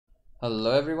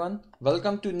Hello everyone,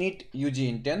 welcome to NEET UG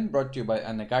in 10 brought you bye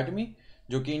Unacademy,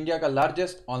 जो कि India का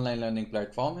largest online learning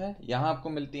platform है। यहाँ आपको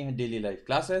मिलती हैं daily live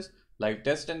classes, live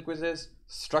test and quizzes,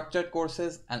 structured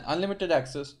courses and unlimited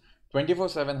access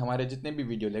 24/7 हमारे जितने भी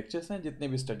वीडियो लेक्चर्स हैं, जितने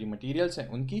भी स्टडी मटेरियल्स हैं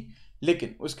उनकी।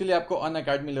 लेकिन उसके लिए आपको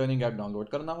अनअकैडमी लर्निंग ऐप डाउनलोड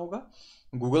करना होगा।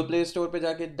 गूगल प्ले स्टोर पे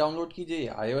जाके डाउनलोड कीजिए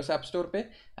या iOS ऐप स्टोर पे।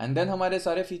 एंड देन हमारे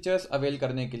सारे फीचर्स अवेल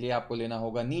करने के लिए आपको लेना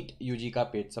होगा नीट यूजी का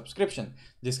पेड सब्सक्रिप्शन,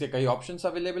 जिसके कई ऑप्शंस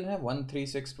अवेलेबल हैं 1, 3,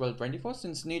 6, 12, 24।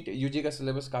 सिंस नीट यूजी का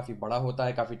सिलेबस काफ़ी बड़ा होता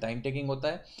है, काफ़ी टाइम टेकिंग होता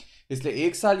है, इसलिए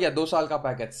 1 साल या 2 साल का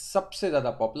पैकेज सबसे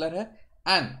ज़्यादा पॉपुलर है।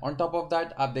 And on top of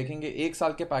that आप देखेंगे 1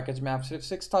 साल के पैकेज में आप सिर्फ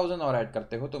 6000 और ऐड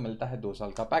करते हो तो मिलता है 2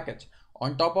 साल का package.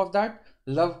 On top of that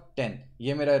love 10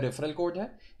 ये मेरा रेफरल कोड है,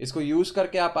 इसको यूज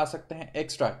करके आप आ सकते हैं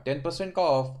एक्स्ट्रा 10% का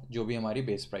ऑफ जो भी हमारी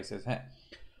बेस प्राइसेस हैं।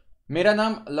 मेरा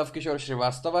नाम लव किशोर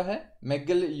श्रीवास्तव है।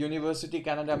 मैगिल यूनिवर्सिटी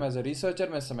कनाडा में एज अ रिसर्चर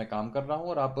मैं इस समय काम कर रहा हूं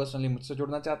और आप पर्सनली मुझसे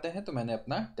जुड़ना चाहते हैं तो मैंने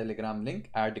अपना टेलीग्राम लिंक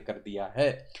ऐड कर दिया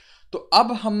है। तो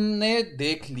अब हमने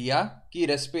देख लिया कि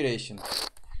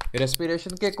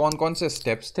रेस्पिरेशन के कौन कौन से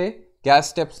स्टेप्स थे, क्या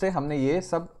स्टेप्स थे, हमने ये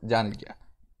सब जान लिया।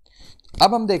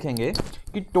 अब हम देखेंगे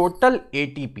कि टोटल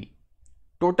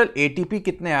एटीपी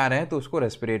कितने आ रहे हैं, तो उसको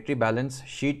रेस्पिरेटरी बैलेंस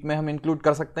शीट में हम इंक्लूड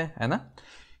कर सकते हैं, है ना।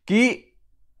 कि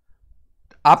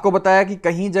आपको बताया कि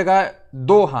कहीं जगह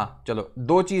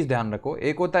दो चीज ध्यान रखो।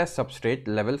 एक होता है सबस्ट्रेट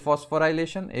लेवल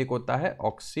फॉस्फोराइलेशन, एक होता है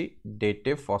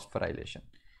ऑक्सीडेटिव फॉस्फोराइलेशन।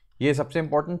 ये सबसे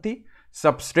इंपॉर्टेंट थी।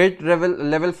 सबस्ट्रेट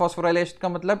लेवल फॉस्फोराइलेशन का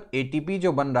मतलब एटीपी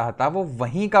जो बन रहा था वो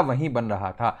वहीं का वहीं बन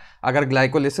रहा था। अगर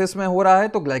ग्लाइकोलिसिस में हो रहा है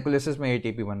तो ग्लाइकोलिसिस में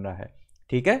एटीपी बन रहा है,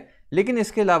 ठीक है। लेकिन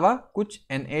इसके अलावा कुछ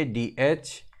NADH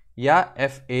या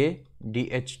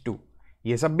FADH2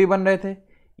 ये सब भी बन रहे थे।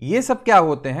 ये सब क्या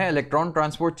होते हैं, इलेक्ट्रॉन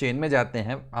ट्रांसपोर्ट चेन में जाते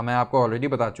हैं, मैं आपको ऑलरेडी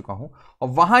बता चुका हूं। और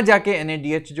वहां जाके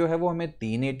NADH जो है वो हमें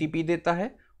 3 ATP देता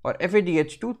है और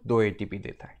FADH2 2 ATP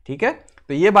देता है, ठीक है।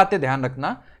 तो ये बातें ध्यान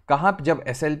रखना। कहां जब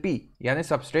SLP यानी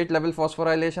सबस्ट्रेट लेवल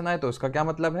फॉस्फोराइलेशन आए तो उसका क्या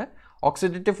मतलब है,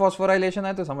 ऑक्सीडेटिव फॉस्फोराइलेशन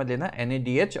आए तो समझ लेना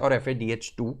NADH और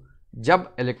FADH2 जब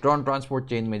इलेक्ट्रॉन ट्रांसपोर्ट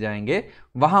चेन में जाएंगे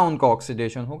वहां उनका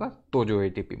ऑक्सीडेशन होगा तो जो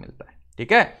एटीपी मिलता है,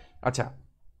 ठीक है। अच्छा,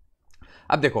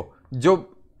 अब देखो,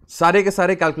 जो सारे के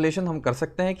सारे कैलकुलेशन हम कर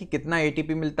सकते हैं कि कितना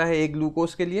एटीपी मिलता है एक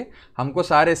ग्लूकोज के लिए। हमको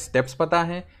सारे स्टेप्स पता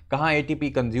हैं, कहाँ एटीपी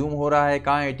कंज्यूम हो रहा है,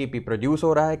 कहाँ एटीपी प्रोड्यूस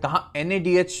हो रहा है, कहाँ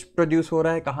NADH प्रोड्यूस हो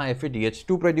रहा है, कहाँ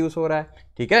FADH2 प्रोड्यूस हो रहा है,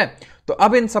 ठीक है। तो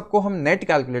अब इन सबको हम नेट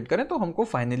कैलकुलेट करें तो हमको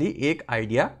फाइनली एक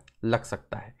आइडिया लग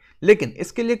सकता है। लेकिन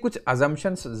इसके लिए कुछ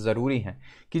अजम्पशंस जरूरी हैं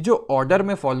कि जो ऑर्डर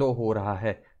में फॉलो हो रहा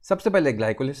है, सबसे पहले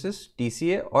ग्लाइकोलिसिस,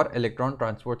 TCA और इलेक्ट्रॉन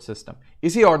ट्रांसपोर्ट सिस्टम,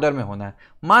 इसी ऑर्डर में होना है।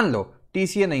 मान लो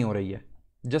TCA नहीं हो रही है,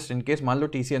 जस्ट इन केस मान लो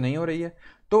TCA नहीं हो रही है,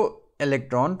 तो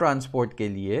इलेक्ट्रॉन ट्रांसपोर्ट के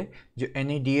लिए जो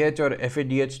NADH और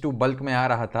FADH2 बल्क में आ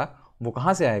रहा था वो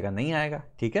कहाँ से आएगा, नहीं आएगा,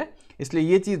 ठीक है। इसलिए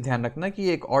ये चीज़ ध्यान रखना कि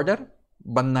एक ऑर्डर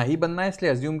बनना ही बनना है।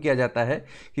 इसलिए अज्यूम किया जाता है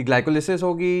कि ग्लाइकोलिसिस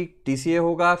होगी, TCA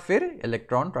होगा, फिर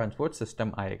इलेक्ट्रॉन ट्रांसपोर्ट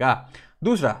सिस्टम आएगा।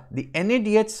 दूसरा, the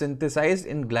NADH synthesized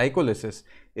in glycolysis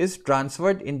is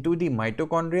transferred into the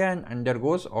mitochondria and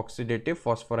undergoes oxidative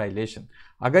phosphorylation.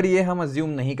 अगर ये हम अज्यूम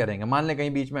नहीं करेंगे, मान लें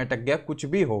कहीं बीच में अटक गया, कुछ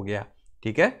भी हो गया,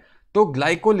 ठीक है, तो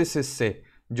ग्लाइकोलिसिस से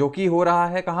जो कि हो रहा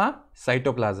है कहाँ,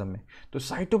 साइटोप्लाज्म में, तो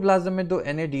साइटोप्लाज्म में जो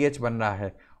NADH बन रहा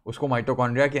है उसको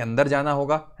माइटोकॉन्ड्रिया के अंदर जाना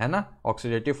होगा, है ना।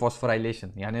 ऑक्सीडेटिव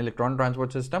फॉस्फोराइलेशन यानी इलेक्ट्रॉन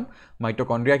ट्रांसपोर्ट सिस्टम,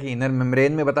 माइटोकॉन्ड्रिया की इनर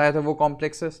मेम्ब्रेन में बताया था वो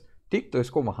कॉम्प्लेक्सेस, ठीक, तो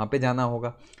इसको वहां पे जाना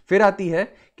होगा। फिर आती है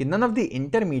कि none of the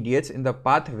intermediates in the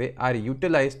pathway are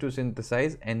utilised to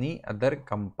synthesise any other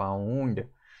compound.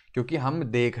 क्योंकि हम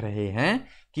देख रहे हैं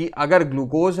कि अगर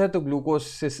ग्लूकोज है तो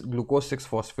ग्लूकोज 6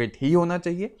 फॉस्फेट ही होना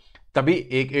चाहिए, तभी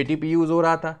एक ATP यूज हो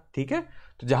रहा था, ठीक है।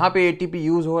 तो जहां पे ATP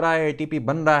यूज हो रहा है, ATP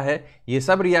बन रहा है, ये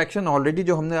सब रिएक्शन ऑलरेडी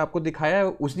जो हमने आपको दिखाया है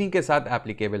उसी के साथ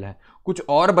एप्लीकेबल है। कुछ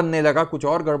और बनने लगा, कुछ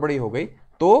और गड़बड़ी हो गई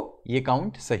तो ये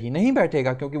काउंट सही नहीं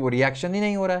बैठेगा क्योंकि वो रिएक्शन ही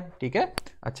नहीं हो रहा है, ठीक है।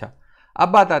 अच्छा, अब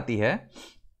बात आती है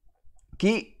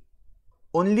कि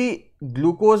ओनली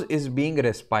ग्लूकोज इज बीइंग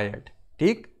रेस्पायर्ड,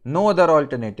 ठीक, नो अदर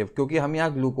ऑल्टरनेटिव, क्योंकि हम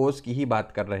यहाँ ग्लूकोज की ही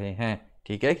बात कर रहे हैं,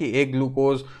 ठीक है, कि एक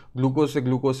ग्लूकोज से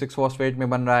ग्लूकोज 6 फॉस्फेट में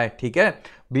बन रहा है, ठीक है।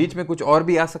 बीच में कुछ और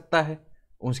भी आ सकता है,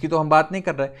 उसकी तो हम बात नहीं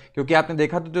कर रहे, क्योंकि आपने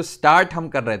देखा तो जो स्टार्ट हम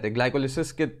कर रहे थे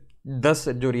ग्लाइकोलिसिस के 10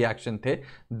 जो रिएक्शन थे,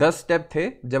 10 स्टेप थे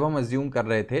जब हम अज्यूम कर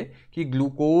रहे थे कि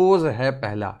ग्लूकोज है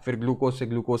पहला, फिर ग्लूकोज से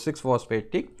ग्लूकोज 6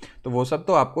 फॉस्फेट, ठीक, तो वो सब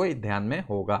तो आपको ध्यान में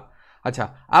होगा।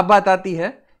 अच्छा, अब बात आती है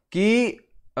कि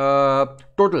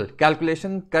टोटल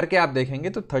कैलकुलेशन करके आप देखेंगे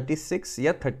तो 36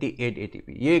 या 38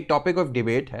 ATP, ये एक टॉपिक ऑफ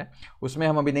डिबेट है, उसमें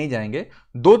हम अभी नहीं जाएंगे।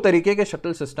 2 तरीके के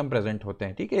शटल सिस्टम प्रेजेंट होते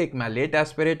हैं, ठीक है, एक मैलेट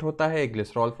एस्पिरेट होता है, एक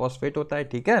ग्लिसरॉल फॉस्फेट होता है,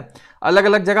 ठीक है। अलग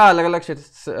अलग जगह अलग अलग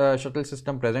शटल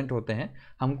सिस्टम प्रेजेंट होते हैं,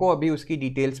 हमको अभी उसकी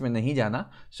डिटेल्स में नहीं जाना।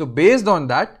 सो बेस्ड ऑन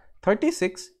दैट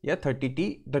 36 या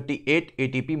 38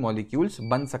 एटीपी मॉलिक्यूल्स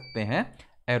बन सकते हैं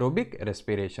एरोबिक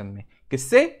रेस्पिरेशन में।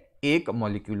 किससे? एक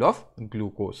मॉलिक्यूल ऑफ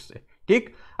ग्लूकोज से।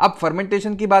 ठीक, अब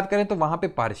फर्मेंटेशन की बात करें तो वहां पे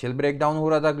पार्शियल ब्रेकडाउन हो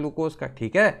रहा था ग्लूकोज का,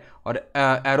 ठीक है, और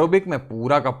एरोबिक में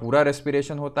पूरा का पूरा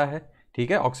रेस्पिरेशन होता है,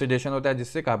 ठीक है, ऑक्सीडेशन होता है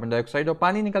जिससे कार्बन डाइऑक्साइड और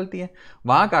पानी निकलती है।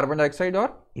 वहां कार्बन डाइऑक्साइड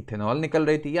और इथेनॉल निकल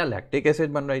रही थी या लैक्टिक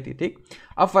एसिड बन रही थी। ठीक,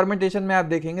 अब फर्मेंटेशन में आप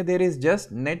देखेंगे there is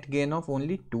just net gain of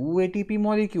only 2 ATP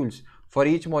molecules for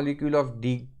each molecule of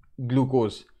D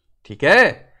glucose. ठीक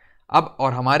है, अब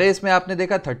और हमारे इसमें आपने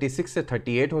देखा 36 से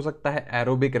 38 हो सकता है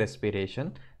एरोबिक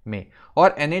रेस्पिरेशन में,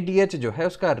 और NADH जो है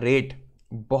उसका रेट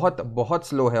बहुत बहुत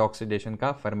स्लो है ऑक्सीडेशन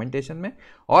का फर्मेंटेशन में,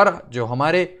 और जो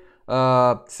हमारे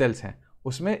सेल्स हैं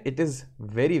उसमें इट इज़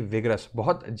वेरी विगरस,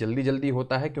 बहुत जल्दी जल्दी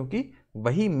होता है, क्योंकि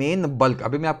वही मेन बल्क,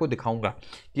 अभी मैं आपको दिखाऊंगा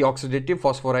कि ऑक्सीडेटिव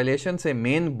फॉस्फोराइलेशन से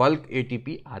मेन बल्क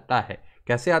ATP आता है।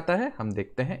 कैसे आता है हम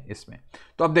देखते हैं इसमें।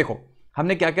 तो अब देखो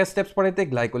हमने क्या क्या स्टेप्स पढ़े थे,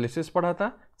 ग्लाइकोलिसिस पढ़ा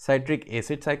था, साइट्रिक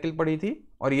एसिड साइकिल पढ़ी थी,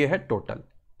 और ये है टोटल।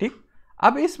 ठीक,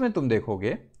 अब इसमें तुम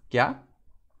देखोगे क्या,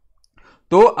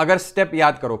 तो अगर स्टेप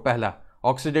याद करो, पहला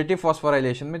ऑक्सीडेटिव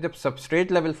फॉस्फोराइलेशन में जब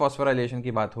सबस्ट्रेट लेवल फॉस्फोराइलेशन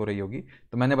की बात हो रही होगी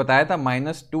तो मैंने बताया था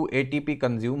 -2 ATP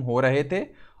कंज्यूम हो रहे थे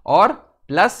और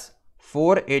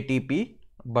 +4 ATP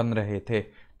बन रहे थे,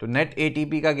 तो नेट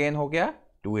ATP का गेन हो गया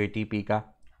 2 ATP का।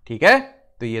 ठीक है,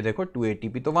 तो ये देखो 2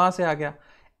 ATP तो वहां से आ गया।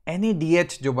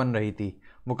 NADH जो बन रही थी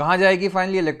वो कहां जाएगी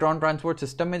फाइनली? इलेक्ट्रॉन ट्रांसपोर्ट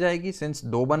सिस्टम में जाएगी। सिंस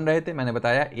 2 बन रहे थे, मैंने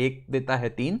बताया 1 देता है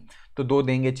 3, तो 2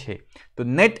 देंगे 6, तो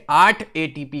नेट 8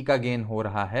 ATP का गेन हो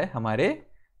रहा है हमारे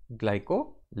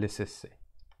ग्लाइकोलिसिस से।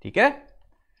 ठीक है,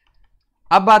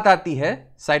 अब बात आती है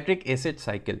साइट्रिक एसिड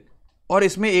साइकिल, और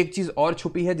इसमें एक चीज और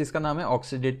छुपी है जिसका नाम है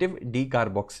ऑक्सीडेटिव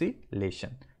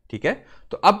डीकार्बोक्सिलेशन। ठीक है,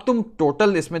 तो अब तुम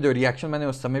टोटल इसमें जो रिएक्शन मैंने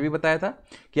उस समय भी बताया था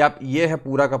कि आप ये है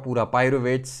पूरा का पूरा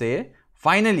पायरुवेट से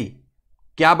फाइनली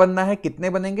क्या बनना है, कितने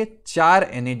बनेंगे? 4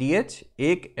 NADH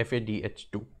 1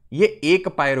 FADH2, ये एक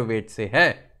पायरुवेट से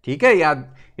है। ठीक है,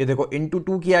 याद, ये देखो इंटू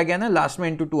 2 किया गया ना, लास्ट में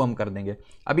इंटू 2 हम कर देंगे।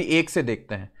 अभी एक से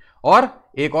देखते हैं, और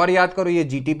एक और याद करो, ये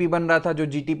GTP बन रहा था, जो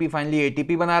GTP फाइनली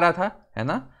ATP बना रहा था, है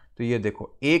ना, तो ये देखो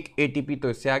एक ATP तो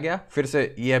इससे आ गया, फिर से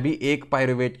ये अभी एक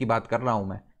पायरुवेट की बात कर रहा हूं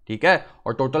मैं। ठीक है,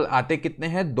 और टोटल आते कितने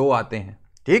हैं? 2 आते हैं।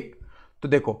 ठीक, तो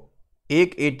देखो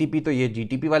एक ATP तो ये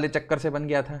GTP वाले चक्कर से बन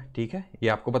गया था। ठीक है, ये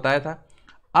आपको बताया था।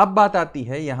 अब बात आती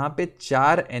है यहां पे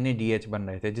 4 NADH बन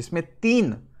रहे थे, जिसमें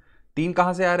 3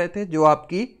 कहां से आ रहे थे? जो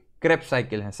आपकी क्रेब्स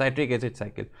साइकिल है, साइट्रिक एसिड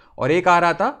साइकिल, और एक आ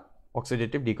रहा था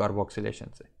ऑक्सीडेटिव डीकार्बोक्सिलेशन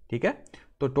से। ठीक है,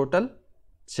 तो टोटल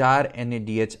 4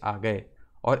 NADH आ गए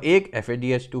और एक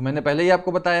FADH2। मैंने पहले ही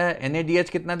आपको बताया है NADH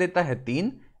कितना देता है?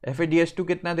 3, FADH2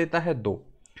 कितना देता है? 2,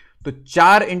 तो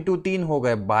 4 × 3 हो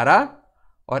गए 12,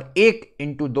 और 1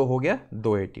 × 2 हो गया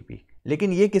 2 ATP।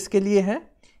 लेकिन ये किसके लिए है?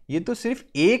 ये तो सिर्फ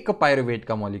एक पायरुवेट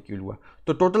का मॉलिक्यूल हुआ।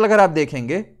 तो टोटल अगर आप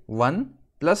देखेंगे 1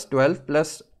 + 12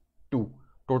 + 2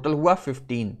 टोटल हुआ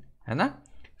 15, है ना,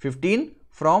 15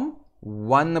 फ्रॉम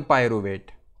 1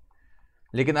 पायरुवेट।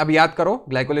 लेकिन अब याद करो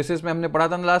ग्लाइकोलिसिस में हमने पढ़ा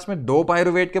था ना लास्ट में 2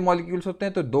 पायरुवेट के मॉलिक्यूल्स होते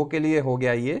हैं, तो 2 के लिए हो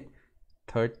गया ये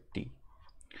 30,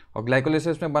 और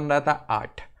ग्लाइकोलिसिस में बन रहा था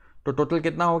 8, तो टोटल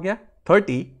कितना हो गया?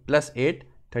 30 + 8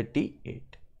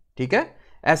 38। ठीक है,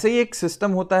 ऐसे ही एक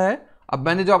सिस्टम होता है। अब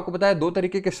मैंने जो आपको बताया 2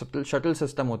 तरीके के शटल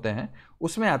सिस्टम होते हैं,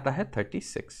 उसमें आता है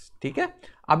 36। ठीक है,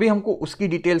 अभी हमको उसकी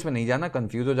डिटेल्स में नहीं जाना,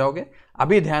 कंफ्यूज हो जाओगे।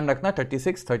 अभी ध्यान रखना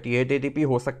 36 38 ATP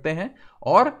हो सकते हैं,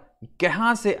 और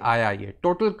कहां से आया ये,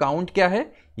 टोटल काउंट क्या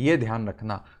है ये ध्यान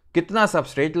रखना। कितना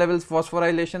सबस्ट्रेट लेवल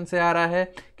फॉस्फोराइलेशन से आ रहा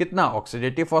है, कितना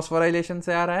ऑक्सीडेटिव फॉस्फोराइलेशन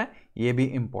से आ रहा है, ये भी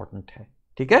इंपॉर्टेंट है।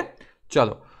 ठीक है,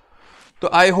 चलो, तो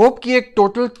आई होप कि एक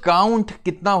टोटल काउंट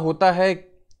कितना होता है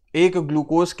एक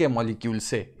ग्लूकोज के मॉलिक्यूल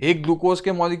से। एक ग्लूकोज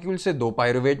के मॉलिक्यूल से 2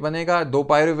 पायरुवेट बनेगा, 2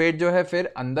 पायरुवेट जो है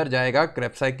फिर अंदर जाएगा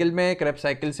क्रेब्स साइकिल में, क्रेब्स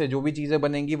साइकिल से जो भी चीजें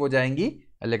बनेंगी वो जाएंगी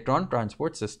इलेक्ट्रॉन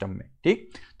ट्रांसपोर्ट सिस्टम में।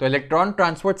 ठीक, तो इलेक्ट्रॉन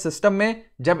ट्रांसपोर्ट सिस्टम में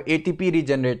जब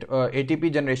ATP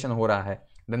जनरेशन हो रहा है,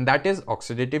 then that is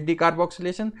oxidative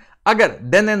decarboxylation. अगर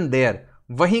देन एंड देयर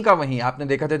वहीं का वहीं आपने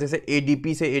देखा था, जैसे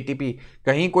ADP से ATP,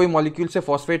 कहीं कोई मॉलिक्यूल से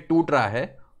फॉस्फेट टूट रहा है,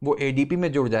 वो ADP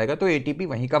में जुड़ जाएगा, तो ATP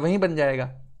वहीं का वहीं बन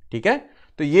जाएगा। ठीक है,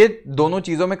 तो ये दोनों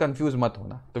चीजों में कंफ्यूज मत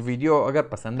होना। तो वीडियो अगर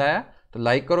पसंद आया तो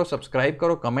लाइक करो, सब्सक्राइब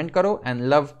करो, कमेंट करो, एंड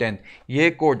लव 10 ये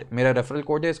कोड मेरा रेफरल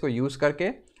कोड है, इसको यूज करके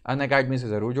अनअकैडमी से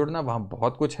जरूर जुड़ना, वहां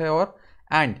बहुत कुछ है। और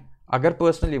एंड अगर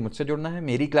पर्सनली मुझसे जुड़ना है,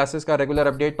 मेरी क्लासेस का रेगुलर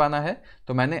अपडेट पाना है,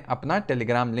 तो मैंने अपना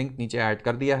टेलीग्राम लिंक नीचे ऐड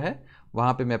कर दिया है,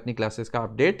 वहां पे मैं अपनी क्लासेस का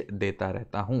अपडेट देता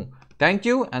रहता हूं। थैंक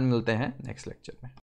यू, एंड मिलते हैं नेक्स्ट लेक्चर में।